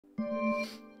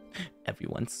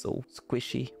Everyone's so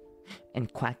squishy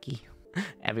and quacky.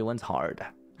 Everyone's hard.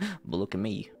 But look at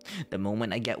me. The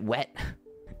moment I get wet,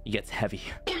 it gets heavy.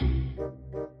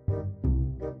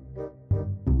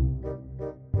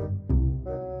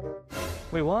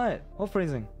 Wait, what? What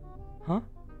phrasing? Huh?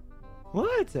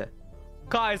 What?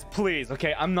 Guys, please.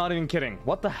 Okay, I'm not even kidding.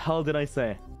 What the hell did I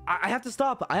say? I have to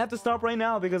stop. I have to stop right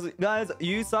now because, guys,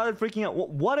 you started freaking out.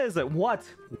 What is it? What?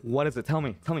 What is it? Tell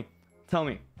me. Tell me. Tell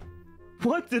me.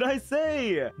 What did I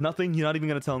say? Nothing. You're not even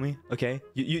gonna tell me. Okay.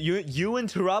 You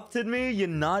interrupted me. You're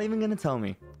not even gonna tell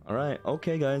me. All right.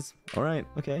 Okay, guys. All right.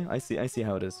 Okay. I see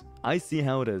how it is. I see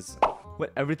how it is.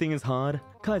 What? Everything is hard,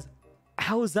 guys.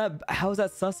 How is that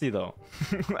sussy though?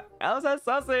 How's that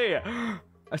sussy?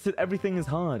 I said everything is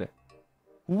hard.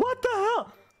 What the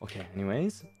hell? Okay.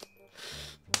 Anyways.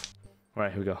 All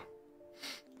right. Here we go.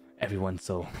 Everyone's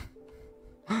so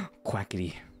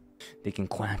quackity. They can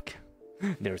quack.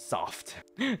 They're soft.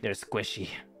 They're squishy.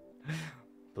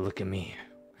 But look at me.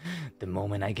 The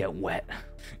moment I get wet,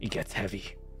 it gets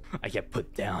heavy. I get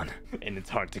put down, and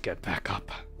it's hard to get back up.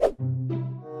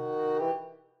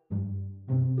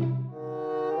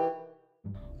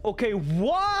 Okay,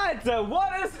 what?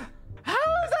 What is... How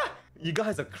is that? You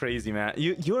guys are crazy, man.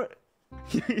 You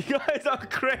guys are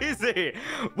crazy.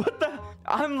 What the...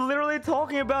 I'm literally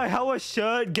talking about how a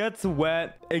shirt gets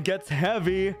wet, it gets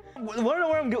heavy. Wanna know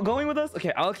where I'm going with this?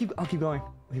 Okay, I'll keep going.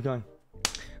 I'll keep going.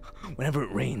 Whenever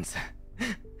it rains,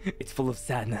 it's full of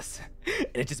sadness, and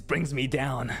it just brings me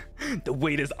down. The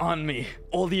weight is on me.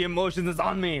 All the emotions is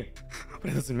on me.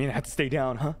 But it doesn't mean I have to stay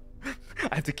down, huh?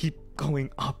 I have to keep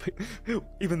going up.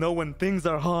 Even though when things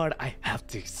are hard, I have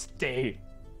to stay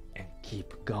and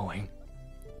keep going.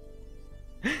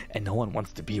 And no one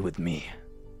wants to be with me.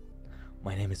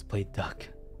 My name is Plate Duck.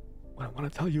 What I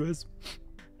want to tell you is,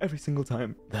 every single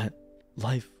time that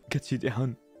life gets you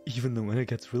down, even though when it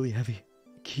gets really heavy,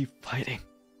 keep fighting.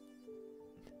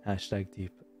 Hashtag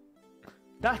deep.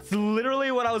 That's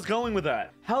literally what I was going with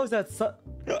that. How is that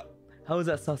How is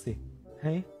that sussy?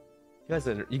 Hey?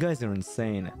 You guys are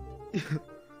insane.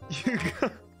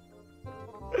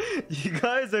 You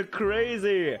guys are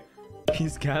crazy.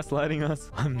 He's gaslighting us.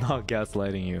 I'm not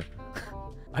gaslighting you.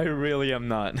 I really am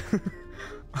not.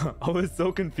 I was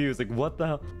so confused. Like, what the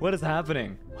hell? What is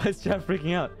happening? Why is chat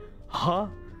freaking out? Huh?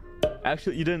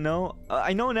 Actually, you didn't know?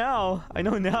 I know now. I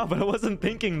know now, but I wasn't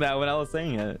thinking that when I was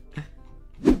saying it.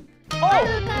 Oh!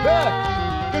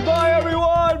 Yeah. Goodbye,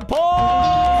 everyone!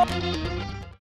 Bye!